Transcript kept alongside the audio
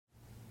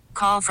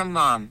Call from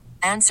mom.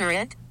 Answer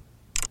it.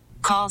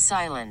 Call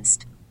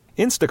silenced.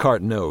 Instacart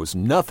knows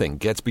nothing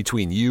gets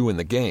between you and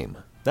the game.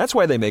 That's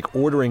why they make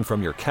ordering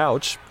from your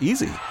couch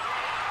easy.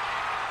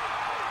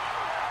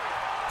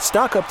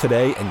 Stock up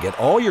today and get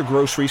all your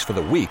groceries for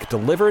the week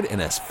delivered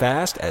in as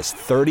fast as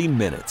 30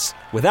 minutes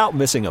without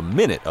missing a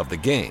minute of the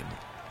game.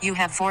 You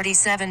have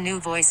 47 new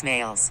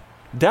voicemails.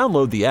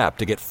 Download the app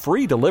to get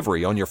free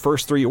delivery on your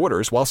first 3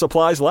 orders while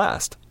supplies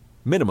last.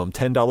 Minimum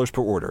 $10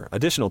 per order.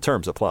 Additional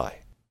terms apply.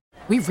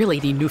 We really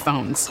need new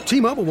phones.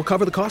 T-Mobile will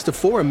cover the cost of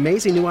 4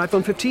 amazing new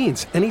iPhone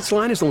 15s, and each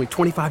line is only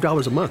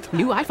 $25 a month.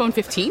 New iPhone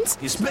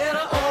 15s? It's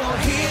better over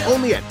here.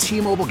 Only at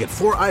T-Mobile, get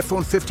 4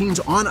 iPhone 15s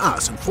on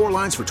us and 4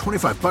 lines for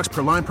 $25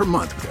 per line per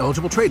month with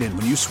eligible trade-in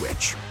when you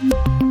switch.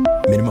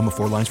 Minimum of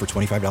 4 lines for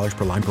 $25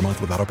 per line per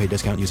month with autopay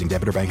discount using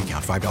debit or bank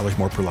account. $5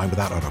 more per line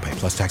without autopay,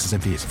 plus taxes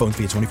and fees. Phone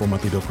fee at 24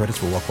 monthly bill credits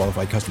for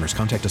well-qualified customers.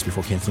 Contact us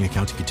before canceling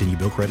account to continue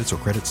bill credits or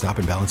credit stop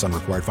and balance on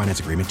required finance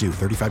agreement due.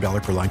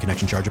 $35 per line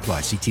connection charge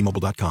applies. See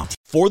T-Mobile.com.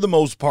 For the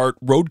most part,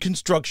 road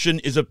construction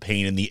is a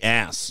pain in the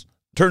ass.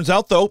 Turns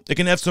out, though, it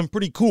can have some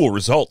pretty cool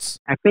results.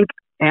 I think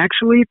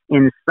actually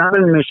in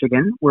southern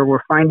Michigan, where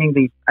we're finding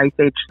these Ice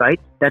Age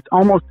sites, that's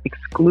almost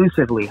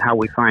exclusively how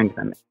we find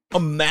them. A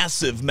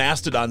massive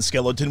mastodon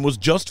skeleton was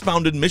just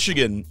found in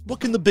Michigan. What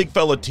can the big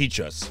fella teach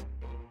us?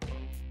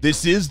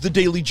 This is the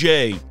Daily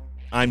J.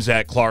 I'm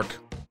Zach Clark.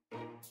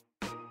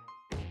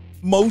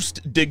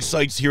 Most dig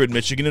sites here in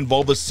Michigan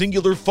involve a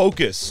singular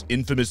focus,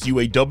 infamous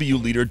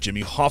UAW leader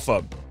Jimmy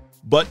Hoffa.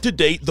 But to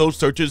date, those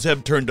searches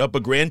have turned up a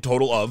grand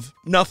total of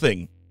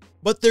nothing.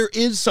 But there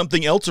is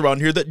something else around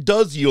here that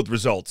does yield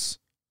results.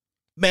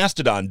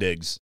 Mastodon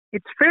digs.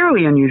 It's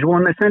fairly unusual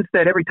in the sense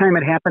that every time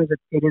it happens,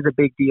 it is a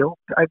big deal.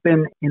 I've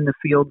been in the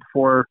field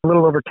for a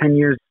little over 10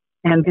 years,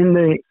 and in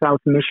the South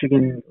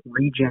Michigan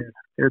region,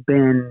 there have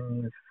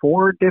been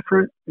 4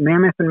 different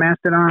mammoth and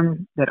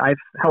mastodon that I've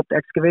helped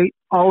excavate,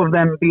 all of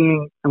them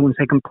being, I wouldn't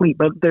say complete,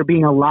 but there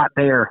being a lot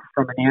there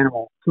from an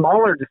animal.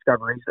 Smaller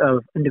discoveries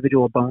of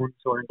individual bones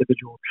or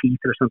individual teeth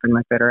or something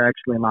like that are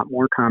actually a lot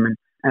more common.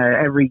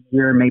 Every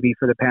year, maybe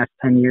for the past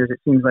 10 years, it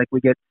seems like we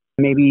get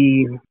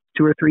maybe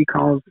 2 or 3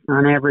 calls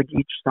on average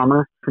each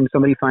summer from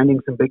somebody finding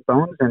some big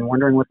bones and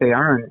wondering what they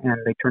are, and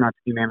they turn out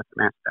to be mammoth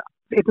and mastodon.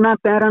 It's not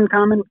that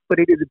uncommon, but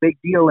it is a big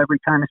deal every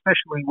time,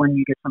 especially when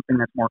you get something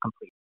that's more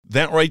complete.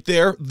 That right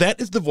there,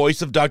 that is the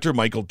voice of Dr.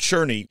 Michael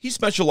Cherney. He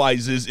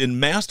specializes in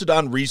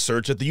mastodon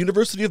research at the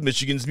University of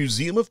Michigan's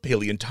Museum of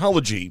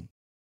Paleontology.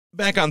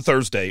 Back on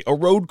Thursday, a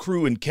road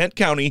crew in Kent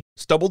County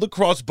stumbled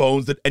across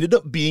bones that ended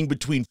up being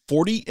between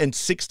 40 and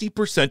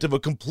 60% of a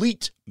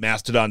complete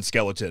mastodon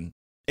skeleton.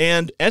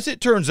 And as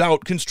it turns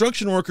out,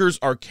 construction workers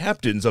are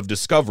captains of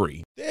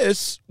discovery.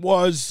 This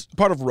was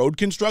part of road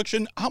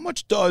construction. How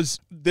much does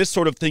this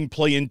sort of thing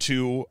play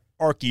into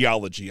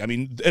archaeology? I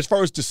mean, as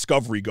far as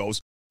discovery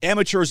goes,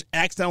 amateurs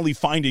accidentally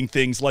finding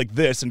things like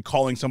this and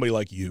calling somebody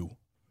like you.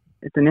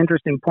 It's an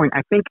interesting point.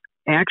 I think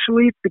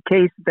actually it's the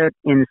case that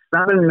in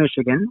southern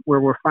Michigan,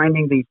 where we're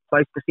finding these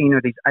Pleistocene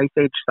or these Ice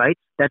Age sites,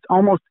 that's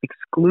almost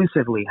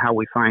exclusively how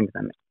we find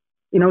them.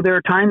 You know, there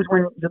are times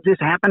when you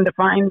just happen to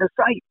find the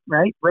site,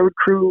 right? Road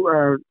crew,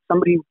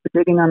 somebody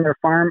digging on their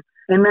farm.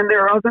 And then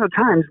there are other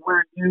times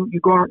where you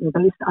go out and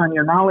based on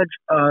your knowledge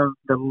of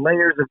the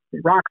layers of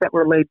rock that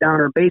were laid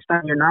down or based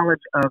on your knowledge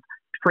of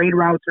trade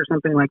routes or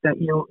something like that,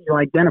 you'll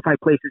identify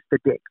places to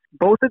dig.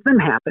 Both of them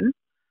happen.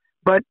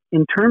 But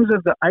in terms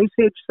of the Ice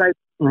Age site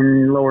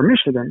in lower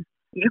Michigan,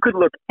 you could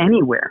look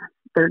anywhere.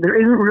 There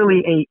isn't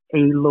really a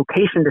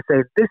location to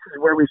say this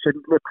is where we should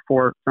look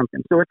for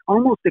something. So it's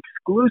almost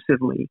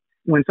exclusively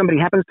when somebody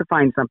happens to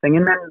find something,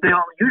 and then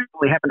they'll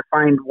usually happen to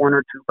find 1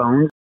 or 2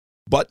 bones.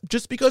 But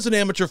just because an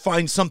amateur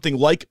finds something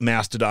like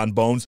mastodon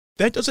bones,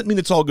 that doesn't mean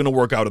it's all going to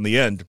work out in the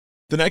end.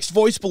 The next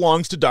voice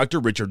belongs to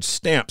Dr. Richard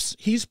Stamps.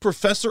 He's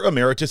professor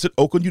emeritus at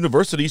Oakland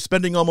University,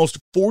 spending almost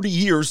 40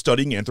 years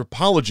studying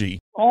anthropology.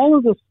 All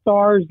of the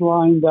stars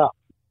lined up.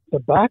 The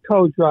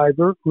backhoe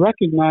driver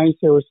recognized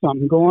there was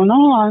something going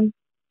on.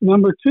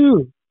 Number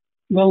 2,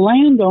 the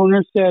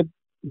landowner said,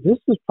 this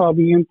is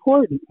probably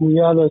important. We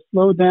ought to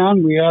slow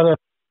down. We ought to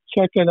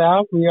check it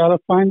out. We ought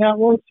to find out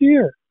what's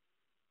here.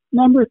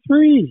 Number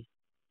 3,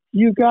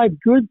 you got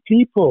good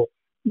people.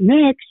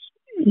 Next,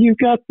 you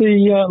got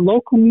the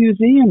local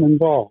museum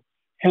involved.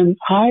 And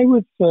I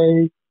would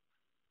say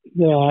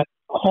that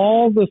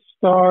all the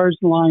stars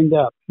lined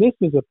up. This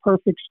is a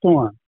perfect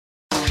storm.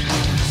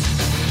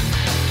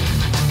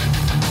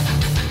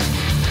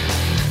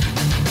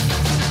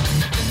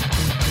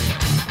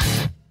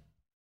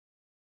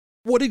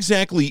 What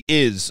exactly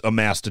is a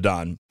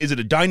mastodon? Is it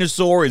a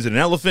dinosaur? Is it an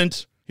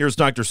elephant? Here's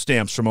Dr.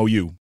 Stamps from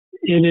OU.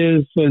 It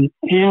is an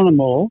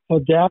animal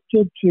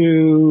adapted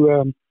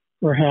to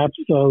perhaps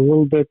a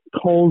little bit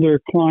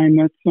colder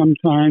climate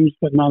sometimes,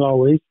 but not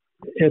always.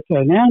 It's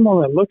an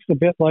animal that looks a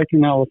bit like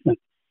an elephant.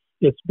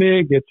 It's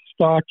big, it's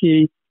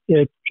stocky,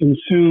 it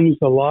consumes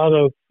a lot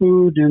of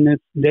food in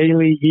its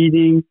daily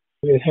eating.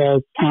 It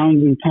has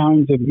pounds and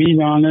pounds of meat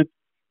on it.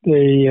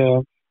 They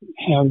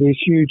have these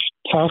huge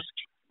tusks.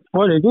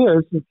 What it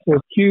is, it's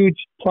a huge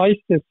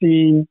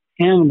Pleistocene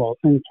animals.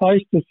 And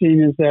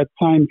Pleistocene is that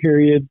time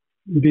period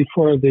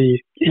before the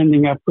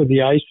ending up with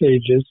the ice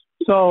ages.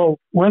 So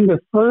when the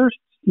first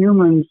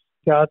humans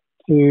got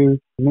to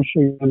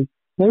Michigan,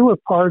 they were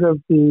part of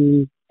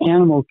the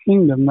animal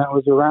kingdom that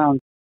was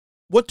around.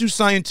 What do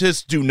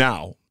scientists do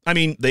now? I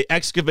mean, they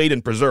excavate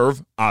and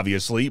preserve,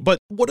 obviously, but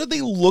what are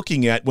they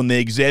looking at when they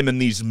examine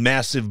these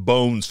massive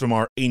bones from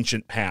our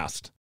ancient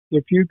past?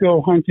 If you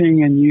go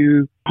hunting and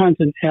you hunt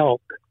an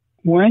elk,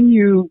 when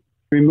you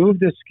remove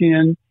the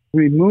skin,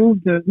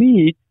 remove the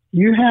meat,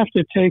 you have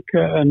to take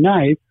a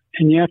knife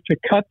and you have to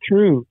cut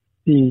through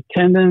the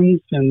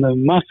tendons and the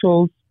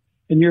muscles,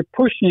 and you're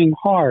pushing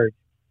hard.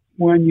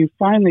 When you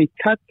finally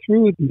cut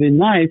through, the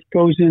knife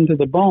goes into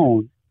the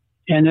bone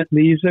and it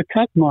leaves a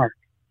cut mark.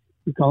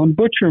 We call them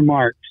butcher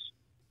marks.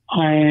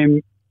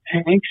 I'm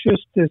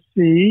anxious to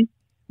see,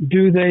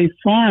 do they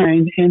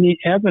find any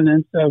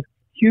evidence of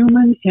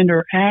human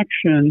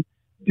interaction?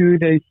 Do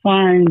they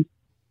find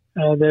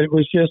that it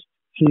was just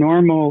a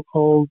normal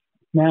old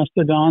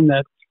mastodon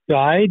that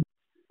died?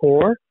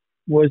 Or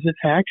was it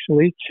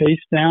actually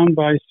chased down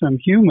by some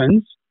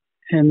humans,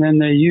 and then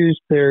they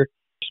used their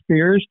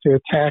spears to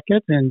attack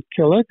it and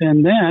kill it,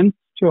 and then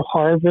to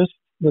harvest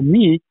the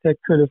meat that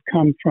could have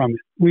come from it?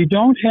 We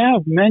don't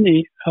have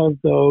many of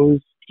those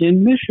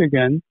in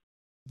Michigan.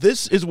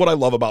 This is what I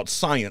love about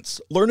science.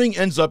 Learning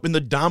ends up in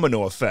the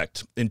domino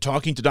effect. In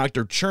talking to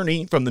Dr.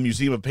 Cherney from the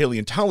Museum of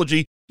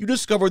Paleontology, you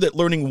discover that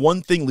learning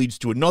one thing leads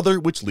to another,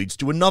 which leads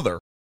to another.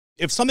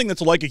 If something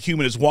that's like a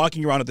human is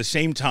walking around at the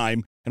same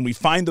time and we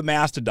find the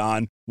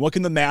mastodon, what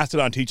can the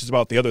mastodon teach us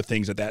about the other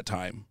things at that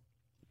time?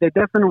 They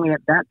definitely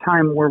at that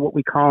time were what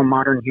we call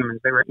modern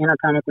humans. They were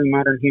anatomically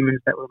modern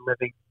humans that were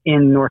living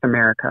in North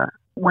America.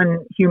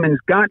 When humans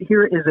got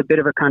here is a bit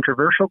of a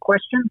controversial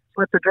question.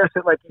 Let's address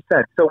it like you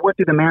said. So what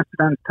do the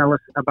mastodons tell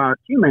us about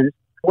humans?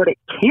 What it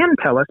can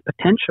tell us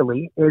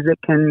potentially is it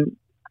can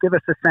give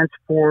us a sense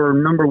for,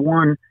 number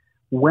one,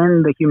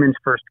 when the humans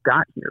first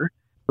got here.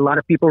 A lot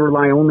of people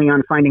rely only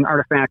on finding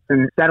artifacts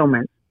and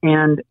settlements.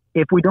 And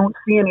if we don't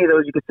see any of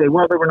those, you could say,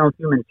 well, there were no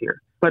humans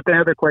here. But the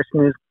other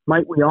question is,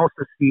 might we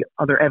also see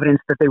other evidence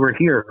that they were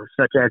here,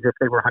 such as if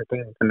they were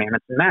hunting the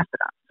mammoths and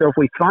mastodons? So if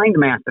we find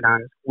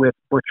mastodons with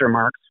butcher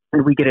marks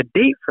and we get a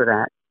date for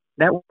that,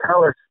 that will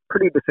tell us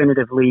pretty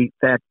definitively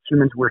that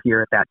humans were here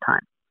at that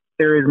time.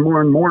 There is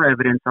more and more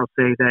evidence, I'll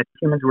say, that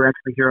humans were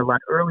actually here a lot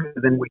earlier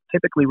than we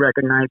typically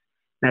recognize.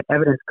 That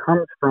evidence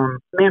comes from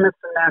mammoths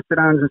and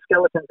mastodons and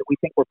skeletons that we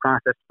think were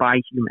processed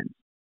by humans.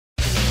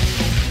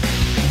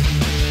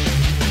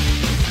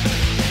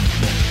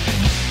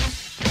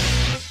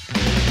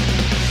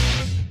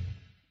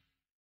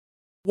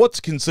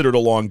 What's considered a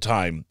long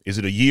time? Is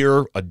it a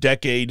year, a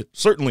decade,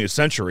 certainly a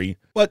century?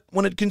 But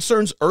when it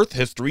concerns Earth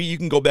history, you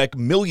can go back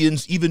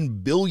millions,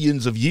 even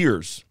billions of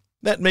years.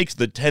 That makes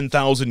the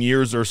 10,000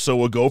 years or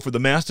so ago for the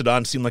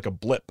mastodon seem like a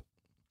blip.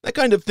 That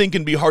kind of thing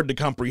can be hard to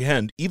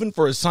comprehend, even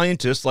for a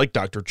scientist like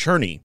Dr.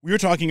 Cherney. We were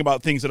talking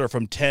about things that are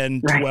from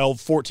 10, 12,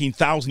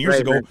 14,000 years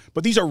ago,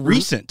 but these are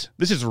recent.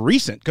 This is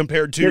recent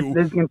compared to...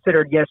 This is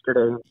considered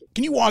yesterday.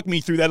 Can you walk me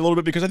through that a little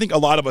bit? Because I think a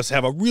lot of us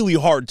have a really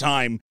hard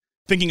time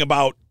thinking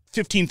about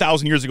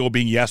 15,000 years ago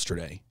being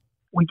yesterday.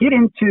 We get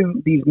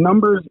into these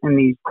numbers and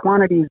these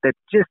quantities that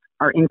just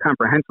are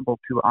incomprehensible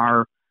to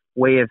our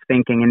way of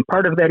thinking. And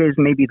part of that is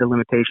maybe the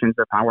limitations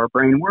of how our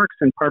brain works.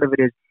 And part of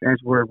it is as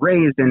we're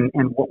raised and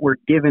what we're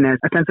given as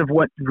a sense of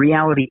what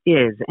reality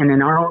is. And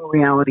in our own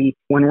reality,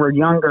 when we're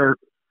younger,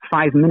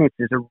 5 minutes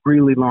is a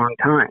really long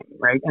time,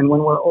 right? And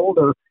when we're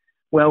older,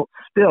 well,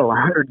 still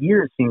 100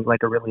 years seems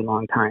like a really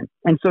long time.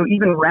 And so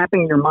even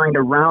wrapping your mind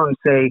around,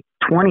 say,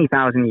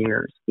 20,000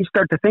 years, you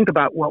start to think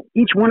about, well,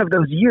 each one of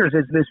those years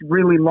is this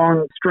really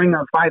long string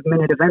of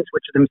 5-minute events,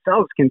 which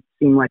themselves can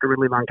seem like a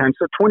really long time.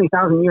 So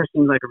 20,000 years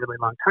seems like a really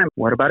long time.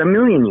 What about 1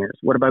 million years?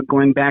 What about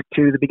going back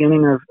to the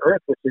beginning of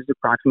Earth, which is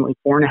approximately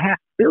 4.5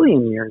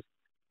 billion years?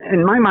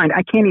 In my mind,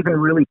 I can't even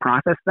really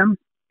process them.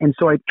 And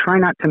so I try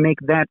not to make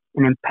that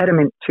an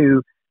impediment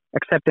to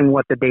accepting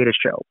what the data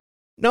show.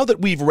 Now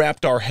that we've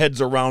wrapped our heads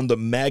around the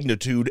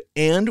magnitude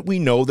and we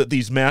know that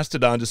these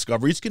mastodon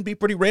discoveries can be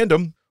pretty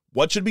random,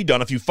 what should be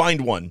done if you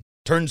find one?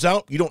 Turns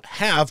out you don't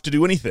have to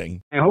do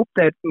anything. I hope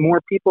that more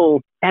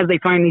people, as they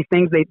find these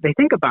things, they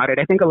think about it.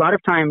 I think a lot of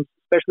times,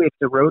 especially if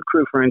it's a road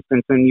crew, for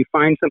instance, and you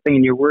find something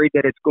and you're worried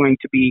that it's going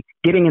to be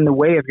getting in the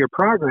way of your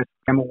progress,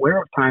 I'm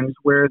aware of times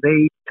where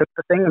they took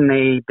the thing and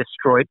they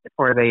destroyed it,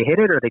 or they hid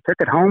it, or they took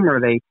it home, or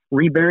they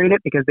reburied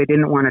it because they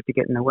didn't want it to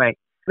get in the way.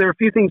 There are a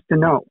few things to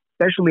know,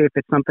 especially if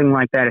it's something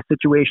like that, a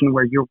situation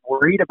where you're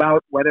worried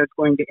about whether it's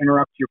going to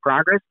interrupt your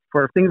progress.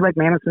 For things like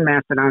mammoths and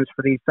mastodons,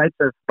 for these sites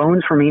of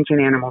bones from ancient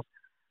animals,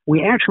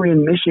 we actually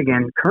in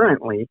Michigan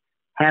currently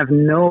have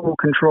no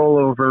control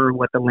over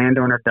what the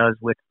landowner does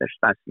with the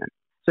specimen.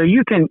 So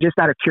you can, just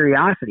out of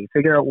curiosity,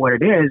 figure out what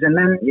it is, and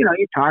then, you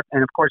talk,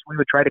 and of course we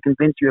would try to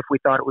convince you if we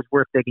thought it was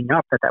worth digging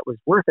up that was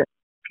worth it.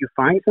 If you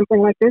find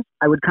something like this,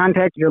 I would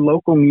contact your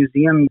local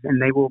museum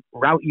and they will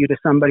route you to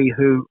somebody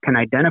who can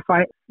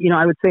identify it.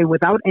 I would say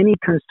without any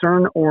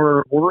concern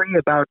or worry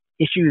about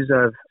issues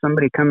of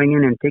somebody coming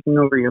in and taking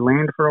over your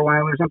land for a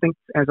while or something.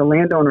 As a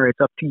landowner, it's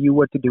up to you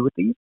what to do with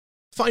these.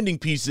 Finding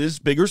pieces,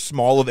 big or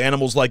small, of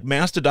animals like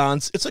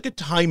mastodons, it's like a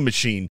time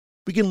machine.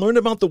 We can learn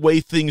about the way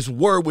things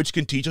were, which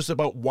can teach us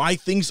about why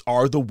things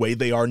are the way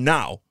they are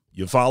now.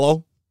 You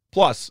follow?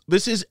 Plus,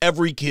 this is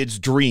every kid's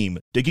dream,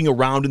 digging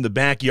around in the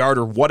backyard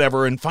or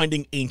whatever and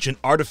finding ancient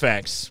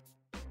artifacts.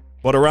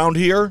 But around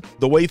here,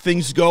 the way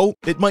things go,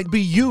 it might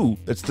be you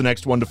that's the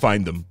next one to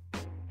find them.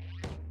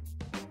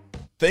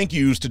 Thank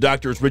yous to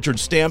Drs. Richard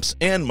Stamps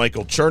and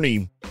Michael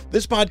Cherney.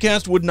 This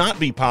podcast would not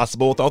be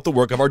possible without the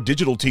work of our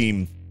digital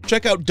team.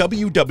 Check out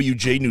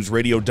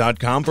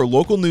WWJNewsRadio.com for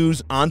local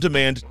news on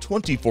demand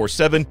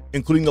 24/7,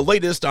 including the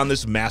latest on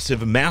this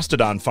massive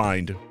mastodon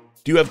find.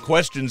 Do you have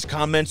questions,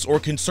 comments, or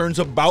concerns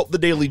about the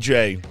Daily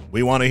J?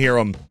 We want to hear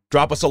them.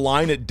 Drop us a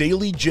line at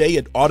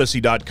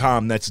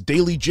dailyj@audacy.com. That's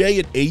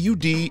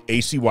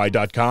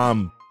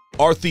dailyj@audacy.com.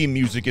 Our theme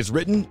music is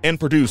written and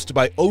produced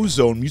by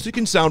Ozone Music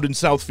and Sound in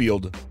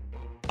Southfield.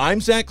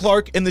 I'm Zach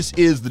Clark, and this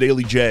is the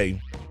Daily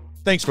J.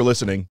 Thanks for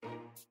listening.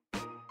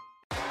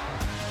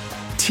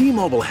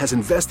 T-Mobile has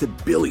invested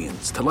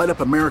billions to light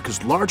up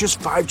America's largest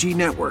 5G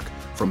network,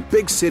 from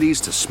big cities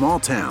to small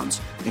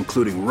towns,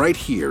 including right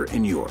here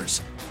in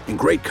yours. And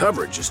great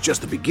coverage is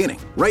just the beginning.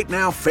 Right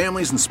now,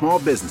 families and small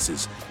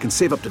businesses can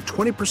save up to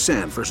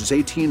 20% versus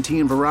AT&T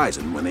and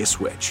Verizon when they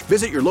switch.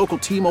 Visit your local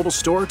T-Mobile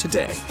store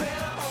today.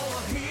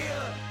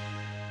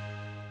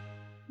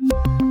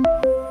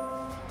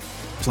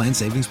 Plan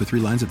savings with 3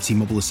 lines of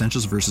T-Mobile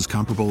Essentials versus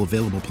comparable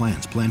available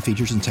plans. Plan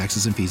features and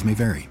taxes and fees may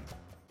vary.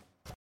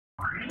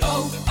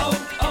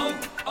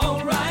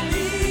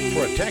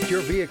 Protect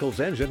your vehicle's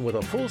engine with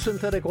a full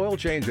synthetic oil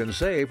change and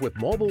save with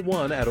Mobil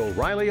 1 at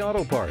O'Reilly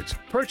Auto Parts.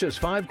 Purchase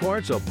 5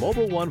 quarts of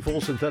Mobil 1 full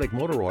synthetic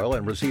motor oil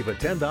and receive a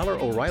 $10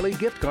 O'Reilly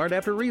gift card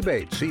after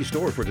rebate. See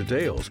store for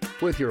details.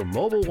 With your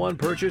Mobil 1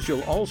 purchase,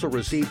 you'll also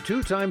receive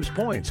 2 times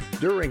points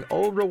during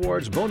O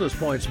Rewards Bonus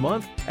Points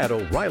Month at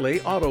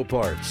O'Reilly Auto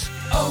Parts.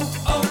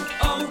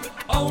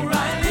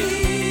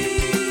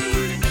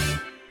 O'Reilly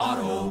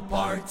Auto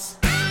Parts.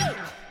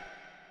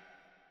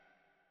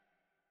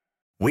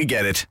 We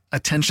get it.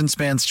 Attention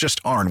spans just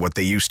aren't what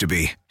they used to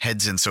be.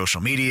 Heads in social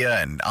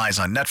media and eyes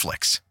on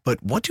Netflix.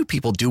 But what do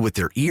people do with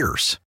their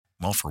ears?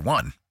 Well, for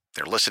one,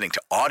 they're listening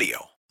to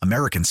audio.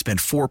 Americans spend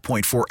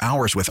 4.4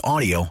 hours with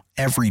audio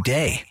every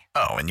day.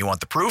 Oh, and you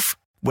want the proof?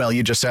 Well,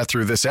 you just sat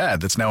through this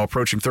ad that's now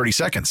approaching 30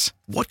 seconds.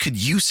 What could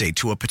you say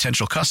to a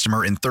potential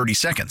customer in 30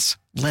 seconds?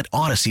 Let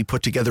Odyssey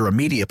put together a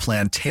media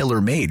plan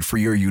tailor-made for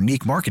your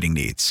unique marketing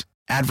needs.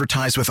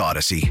 Advertise with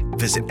Odyssey.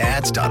 Visit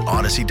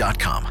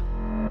ads.odyssey.com.